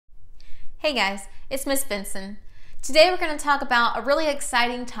Hey guys, it's Miss Vinson. Today we're going to talk about a really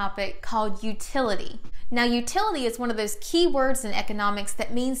exciting topic called utility. Now, utility is one of those key words in economics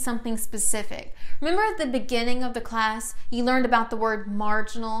that means something specific. Remember at the beginning of the class, you learned about the word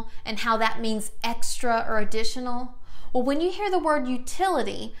marginal and how that means extra or additional? Well, when you hear the word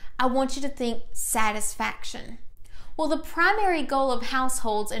utility, I want you to think satisfaction. Well, the primary goal of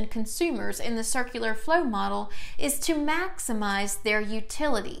households and consumers in the circular flow model is to maximize their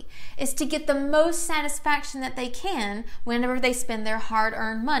utility, is to get the most satisfaction that they can whenever they spend their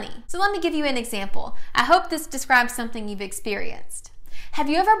hard-earned money. So let me give you an example. I hope this describes something you've experienced. Have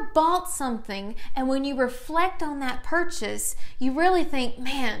you ever bought something and when you reflect on that purchase, you really think,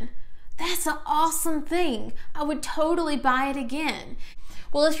 man, that's an awesome thing. I would totally buy it again.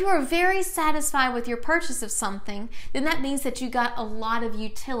 Well, if you are very satisfied with your purchase of something, then that means that you got a lot of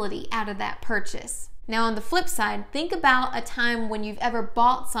utility out of that purchase. Now, on the flip side, think about a time when you've ever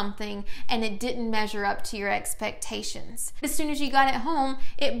bought something and it didn't measure up to your expectations. As soon as you got it home,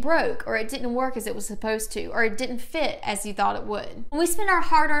 it broke, or it didn't work as it was supposed to, or it didn't fit as you thought it would. When we spend our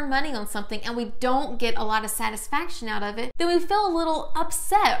hard-earned money on something and we don't get a lot of satisfaction out of it, then we feel a little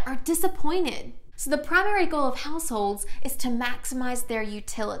upset or disappointed. So the primary goal of households is to maximize their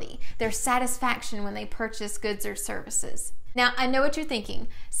utility, their satisfaction when they purchase goods or services. Now, I know what you're thinking.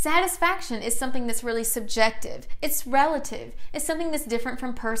 Satisfaction is something that's really subjective. It's relative. It's something that's different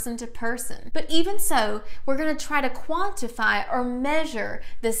from person to person. But even so, we're going to try to quantify or measure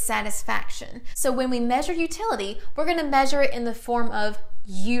this satisfaction. So when we measure utility, we're going to measure it in the form of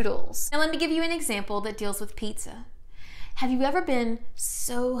utils. Now, let me give you an example that deals with pizza. Have you ever been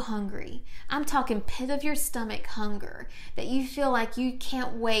so hungry? I'm talking pit of your stomach hunger that you feel like you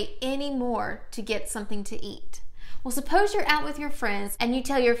can't wait anymore to get something to eat. Well, suppose you're out with your friends and you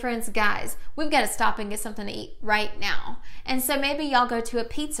tell your friends, guys, we've got to stop and get something to eat right now. And so maybe y'all go to a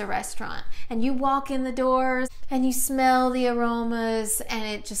pizza restaurant and you walk in the doors and you smell the aromas and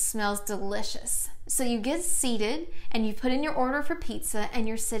it just smells delicious. So you get seated and you put in your order for pizza and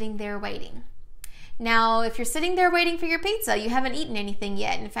you're sitting there waiting. Now, if you're sitting there waiting for your pizza, you haven't eaten anything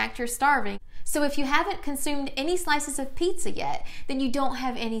yet. In fact, you're starving. So if you haven't consumed any slices of pizza yet, then you don't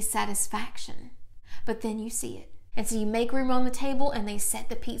have any satisfaction. But then you see it. And so you make room on the table and they set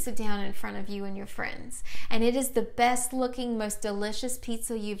the pizza down in front of you and your friends. And it is the best looking, most delicious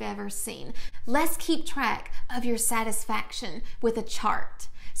pizza you've ever seen. Let's keep track of your satisfaction with a chart.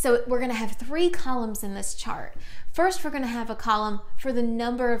 So we're going to have 3 columns in this chart. First, we're going to have a column for the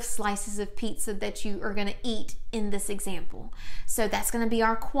number of slices of pizza that you are going to eat in this example. So that's going to be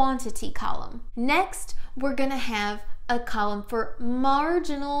our quantity column. Next, we're going to have a column for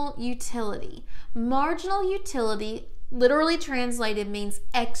marginal utility. Marginal utility, literally translated, means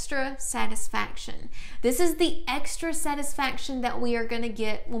extra satisfaction. This is the extra satisfaction that we are going to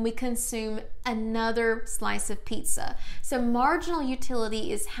get when we consume another slice of pizza. So marginal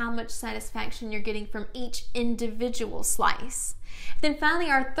utility is how much satisfaction you're getting from each individual slice. Then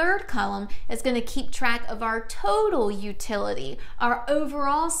finally, our third column is going to keep track of our total utility, our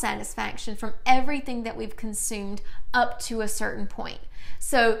overall satisfaction from everything that we've consumed up to a certain point.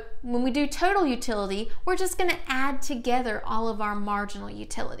 So when we do total utility, we're just going to add together all of our marginal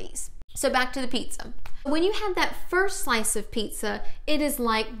utilities. So back to the pizza. When you have that first slice of pizza, it is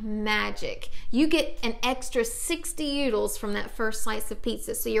like magic. You get an extra 60 utils from that first slice of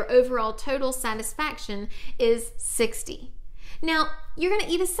pizza. So your overall total satisfaction is 60. Now, you're going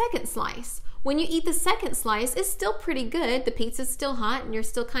to eat a second slice. When you eat the second slice, it's still pretty good. The pizza's still hot and you're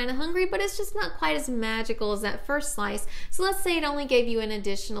still kind of hungry, but it's just not quite as magical as that first slice. So let's say it only gave you an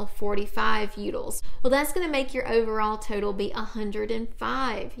additional 45 utils. Well, that's going to make your overall total be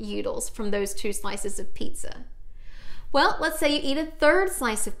 105 utils from those 2 slices of pizza. Well, let's say you eat a third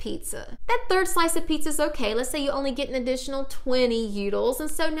slice of pizza. That third slice of pizza is okay. Let's say you only get an additional 20 utils, and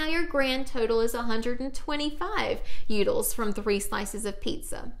so now your grand total is 125 utils from 3 slices of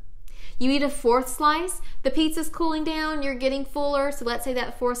pizza. You eat a fourth slice, the pizza's cooling down, you're getting fuller, so let's say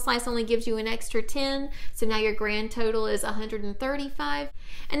that fourth slice only gives you an extra 10, so now your grand total is 135.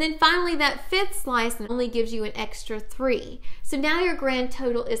 And then finally that fifth slice only gives you an extra 3, so now your grand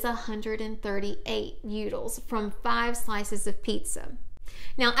total is 138 utils from 5 slices of pizza.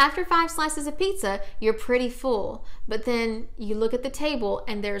 Now, after 5 slices of pizza, you're pretty full, but then you look at the table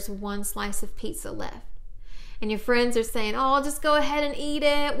and there's 1 slice of pizza left. And your friends are saying, oh, just go ahead and eat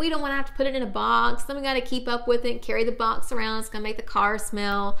it. We don't want to have to put it in a box. Then we got to keep up with it, carry the box around. It's going to make the car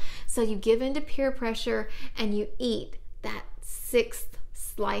smell. So you give in to peer pressure and you eat that 6th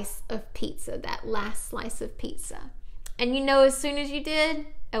slice of pizza, that last slice of pizza. And you know, as soon as you did,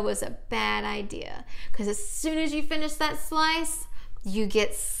 it was a bad idea. Because as soon as you finish that slice, you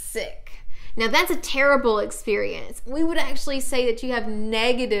get sick. Now that's a terrible experience. We would actually say that you have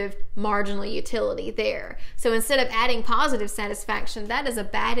negative marginal utility there. So instead of adding positive satisfaction, that is a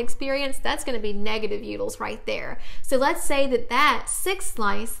bad experience. That's going to be negative utils right there. So let's say that that sixth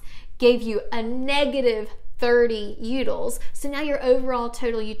slice gave you a negative 30 utils. So now your overall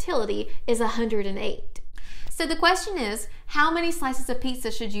total utility is 108. So the question is, how many slices of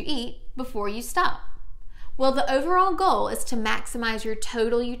pizza should you eat before you stop? Well, the overall goal is to maximize your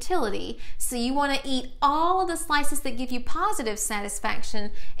total utility. So you want to eat all of the slices that give you positive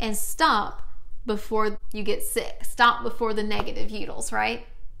satisfaction and stop before you get sick. Stop before the negative utils, right?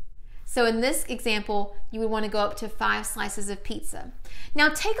 So in this example, you would want to go up to 5 slices of pizza. Now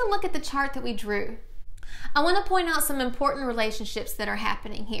take a look at the chart that we drew. I want to point out some important relationships that are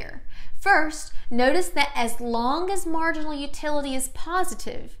happening here. First, notice that as long as marginal utility is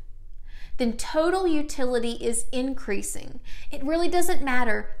positive, then total utility is increasing. It really doesn't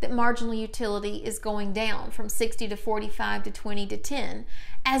matter that marginal utility is going down from 60 to 45 to 20 to 10.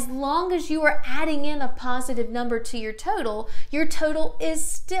 As long as you are adding in a positive number to your total is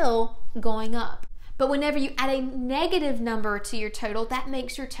still going up. But whenever you add a negative number to your total, that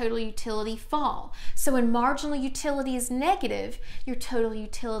makes your total utility fall. So when marginal utility is negative, your total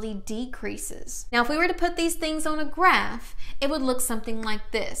utility decreases. Now, if we were to put these things on a graph, it would look something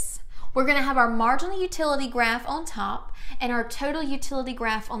like this. We're going to have our marginal utility graph on top and our total utility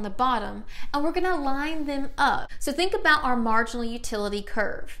graph on the bottom, and we're going to line them up. So think about our marginal utility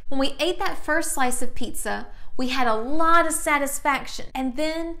curve. When we ate that first slice of pizza, we had a lot of satisfaction, and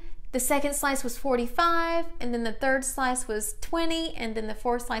then the second slice was 45, and then the third slice was 20, and then the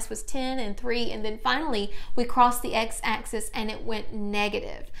fourth slice was 10 and 3, and then finally we crossed the x-axis and it went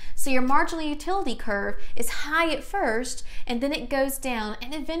negative. So your marginal utility curve is high at first, and then it goes down,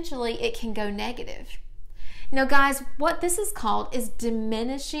 and eventually it can go negative. Now guys, what this is called is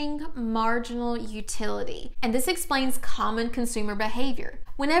diminishing marginal utility, and this explains common consumer behavior.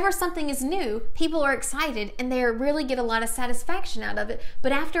 Whenever something is new, people are excited and they really get a lot of satisfaction out of it,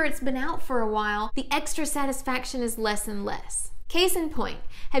 but after it's been out for a while, the extra satisfaction is less and less. Case in point,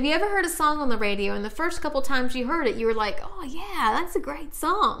 have you ever heard a song on the radio and the first couple times you heard it, you were like, oh yeah, that's a great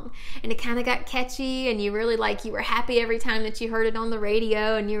song. And it kind of got catchy and you really you were happy every time that you heard it on the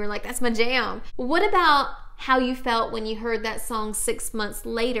radio and you were like, that's my jam. Well, what about how you felt when you heard that song 6 months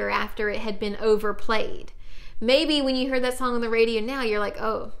later after it had been overplayed? Maybe when you heard that song on the radio now, you're like,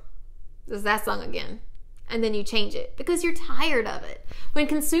 oh, it's that song again. And then you change it because you're tired of it. When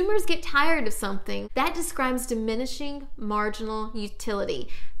consumers get tired of something, that describes diminishing marginal utility,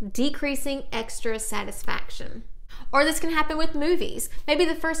 decreasing extra satisfaction. Or this can happen with movies. Maybe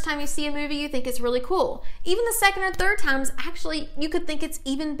the first time you see a movie, you think it's really cool. Even the second or third times, actually, you could think it's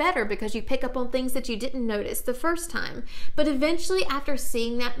even better because you pick up on things that you didn't notice the first time. But eventually, after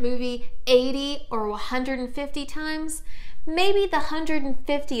seeing that movie 80 or 150 times, maybe the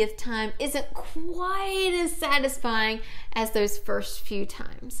 150th time isn't quite as satisfying as those first few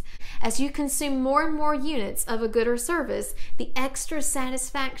times. As you consume more and more units of a good or service, the extra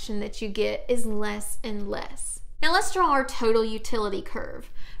satisfaction that you get is less and less. Now let's draw our total utility curve.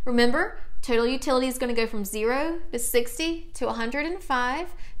 Remember, total utility is going to go from 0 to 60 to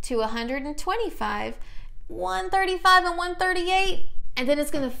 105 to 125, 135 and 138, and then it's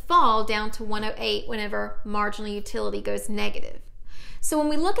going to fall down to 108 whenever marginal utility goes negative. So when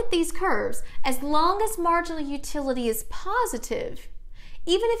we look at these curves, as long as marginal utility is positive,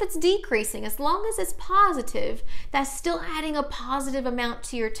 even if it's decreasing, as long as it's positive, that's still adding a positive amount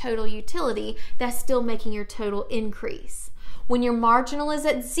to your total utility. That's still making your total increase. When your marginal is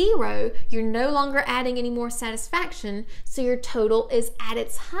at 0, you're no longer adding any more satisfaction, so your total is at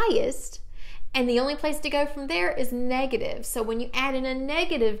its highest, and the only place to go from there is negative. So when you add in a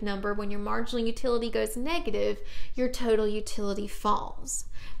negative number, when your marginal utility goes negative, your total utility falls.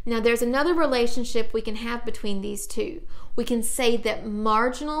 Now there's another relationship we can have between these two. We can say that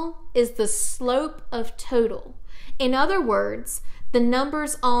marginal is the slope of total. In other words, the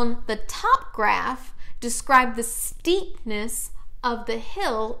numbers on the top graph describe the steepness of the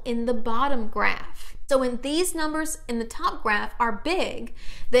hill in the bottom graph. So when these numbers in the top graph are big,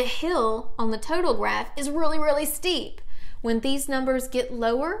 the hill on the total graph is really, really steep. When these numbers get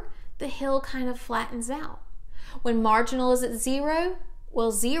lower, the hill kind of flattens out. When marginal is at 0,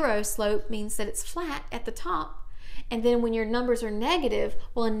 well, 0 slope means that it's flat at the top. And then when your numbers are negative,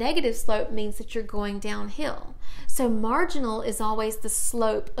 well, a negative slope means that you're going downhill. So marginal is always the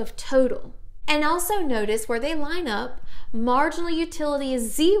slope of total. And also notice where they line up, marginal utility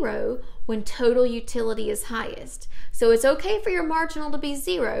is 0 when total utility is highest. So it's okay for your marginal to be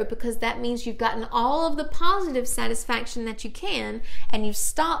 0 because that means you've gotten all of the positive satisfaction that you can and you've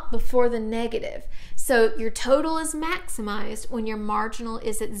stopped before the negative. So your total is maximized when your marginal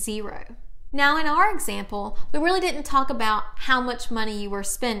is at 0. Now in our example, we really didn't talk about how much money you were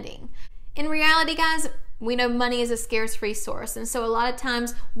spending. In reality, guys, we know money is a scarce resource, and so a lot of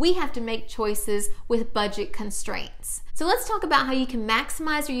times we have to make choices with budget constraints. So let's talk about how you can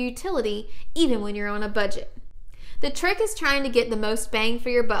maximize your utility even when you're on a budget. The trick is trying to get the most bang for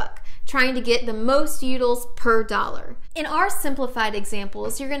your buck, trying to get the most utils per dollar. In our simplified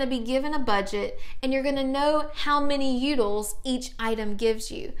examples, you're going to be given a budget and you're going to know how many utils each item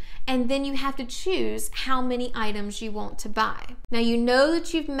gives you. And then you have to choose how many items you want to buy. Now you know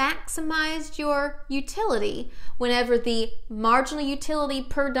that you've maximized your utility whenever the marginal utility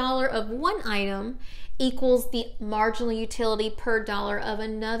per dollar of one item equals the marginal utility per dollar of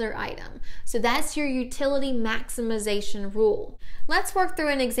another item. So that's your utility maximization rule. Let's work through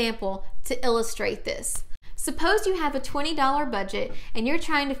an example to illustrate this. Suppose you have a $20 budget and you're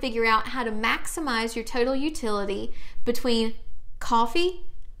trying to figure out how to maximize your total utility between coffee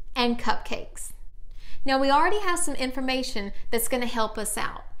and cupcakes. Now we already have some information that's going to help us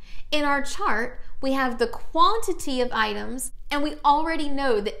out. In our chart, we have the quantity of items, and we already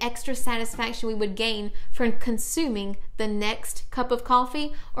know the extra satisfaction we would gain from consuming the next cup of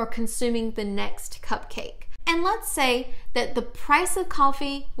coffee or consuming the next cupcake. And let's say that the price of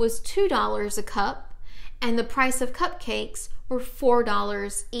coffee was $2 a cup and the price of cupcakes were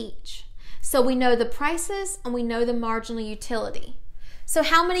 $4 each. So we know the prices and we know the marginal utility. So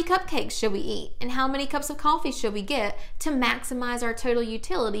how many cupcakes should we eat and how many cups of coffee should we get to maximize our total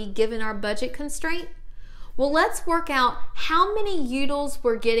utility given our budget constraint? Well, let's work out how many utils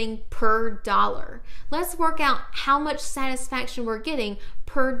we're getting per dollar. Let's work out how much satisfaction we're getting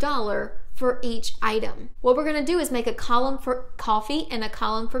per dollar for each item. What we're going to do is make a column for coffee and a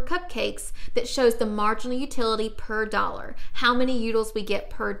column for cupcakes that shows the marginal utility per dollar, how many utils we get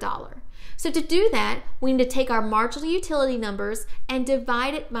per dollar. So to do that, we need to take our marginal utility numbers and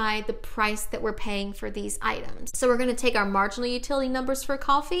divide it by the price that we're paying for these items. So we're going to take our marginal utility numbers for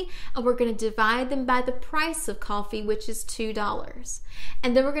coffee and we're going to divide them by the price of coffee, which is $2.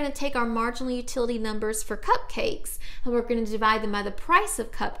 And then we're going to take our marginal utility numbers for cupcakes and we're going to divide them by the price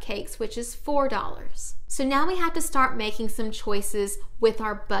of cupcakes, which is $4. So now we have to start making some choices with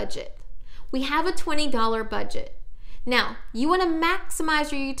our budget. We have a $20 budget. Now, you want to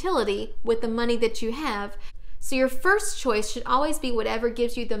maximize your utility with the money that you have, so your first choice should always be whatever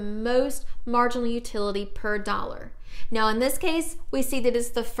gives you the most marginal utility per dollar. Now, in this case, we see that it's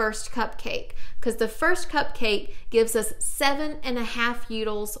the first cupcake, because the first cupcake gives us 7.5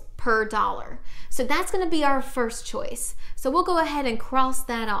 utils per dollar. So that's going to be our first choice. So we'll go ahead and cross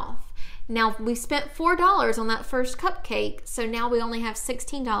that off. Now, we spent $4 on that first cupcake, so now we only have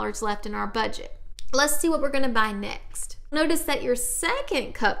 $16 left in our budget. Let's see what we're going to buy next. Notice that your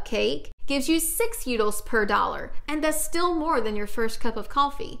second cupcake gives you 6 utils per dollar, and that's still more than your first cup of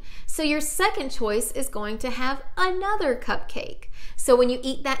coffee. So your second choice is going to have another cupcake. So when you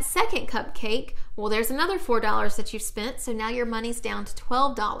eat that second cupcake, well, there's another $4 that you've spent, so now your money's down to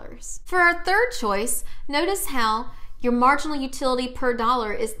 $12. For our third choice, notice how your marginal utility per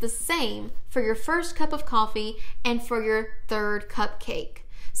dollar is the same for your first cup of coffee and for your third cupcake.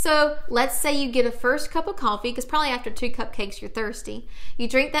 So let's say you get a first cup of coffee, because probably after 2 cupcakes you're thirsty. You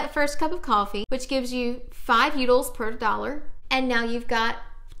drink that first cup of coffee, which gives you 5 utils per dollar, and now you've got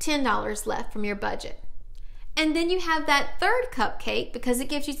 $10 left from your budget. And then you have that third cupcake because it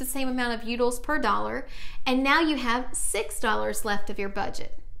gives you the same amount of utils per dollar, and now you have $6 left of your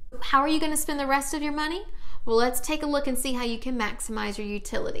budget. How are you going to spend the rest of your money? Well, let's take a look and see how you can maximize your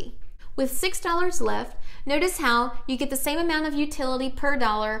utility. With $6 left, notice how you get the same amount of utility per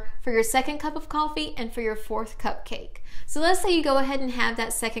dollar for your second cup of coffee and for your fourth cupcake. So let's say you go ahead and have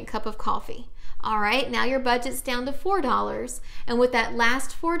that second cup of coffee. All right, now your budget's down to $4, and with that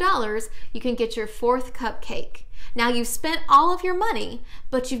last $4, you can get your fourth cupcake. Now you've spent all of your money,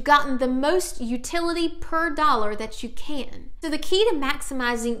 but you've gotten the most utility per dollar that you can. So the key to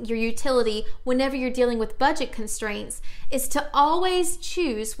maximizing your utility whenever you're dealing with budget constraints is to always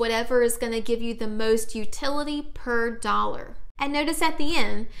choose whatever is going to give you the most utility per dollar. And notice at the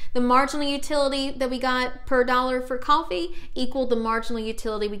end, the marginal utility that we got per dollar for coffee equaled the marginal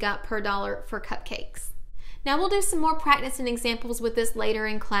utility we got per dollar for cupcakes. Now we'll do some more practice and examples with this later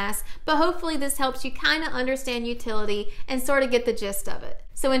in class, but hopefully this helps you kind of understand utility and sort of get the gist of it.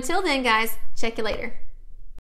 So until then, guys, check you later.